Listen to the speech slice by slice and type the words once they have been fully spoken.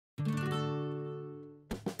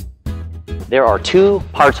There are two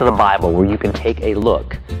parts of the Bible where you can take a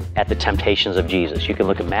look at the temptations of Jesus. You can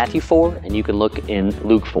look at Matthew 4 and you can look in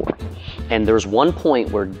Luke 4. And there's one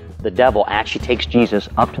point where the devil actually takes Jesus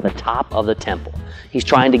up to the top of the temple. He's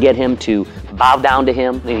trying to get him to bow down to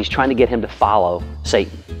him, and he's trying to get him to follow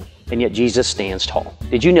Satan. And yet Jesus stands tall.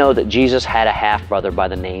 Did you know that Jesus had a half-brother by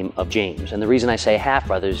the name of James? And the reason I say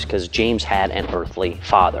half-brother is because James had an earthly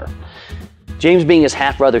father. James, being his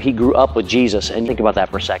half-brother, he grew up with Jesus. And think about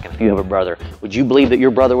that for a second. If you have a brother, would you believe that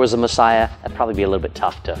your brother was the Messiah? That'd probably be a little bit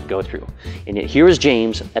tough to go through. And yet here is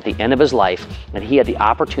James at the end of his life, and he had the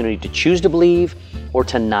opportunity to choose to believe or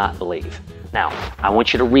to not believe. Now, I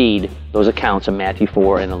want you to read those accounts in Matthew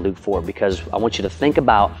 4 and in Luke 4, because I want you to think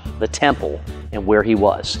about the temple and where he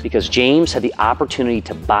was. Because James had the opportunity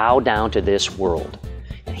to bow down to this world,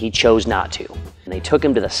 and he chose not to. And they took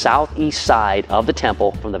him to the southeast side of the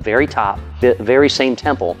temple, from the very top, the very same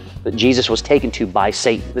temple that Jesus was taken to by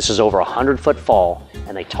Satan. This is over a 100-foot fall,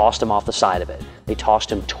 and they tossed him off the side of it. They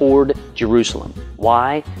tossed him toward Jerusalem.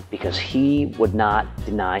 Why? Because he would not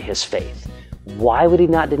deny his faith. Why would he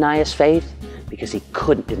not deny his faith? Because he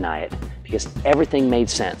couldn't deny it. Because everything made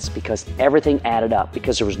sense. Because everything added up.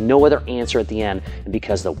 Because there was no other answer at the end. And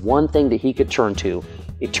because the one thing that he could turn to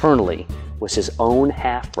eternally was his own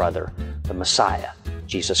half-brother, the Messiah,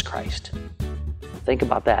 Jesus Christ. Think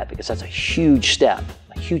about that, because that's a huge step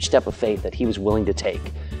of faith that he was willing to take.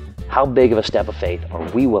 How big of a step of faith are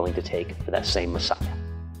we willing to take for that same Messiah?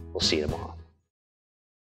 We'll see you tomorrow.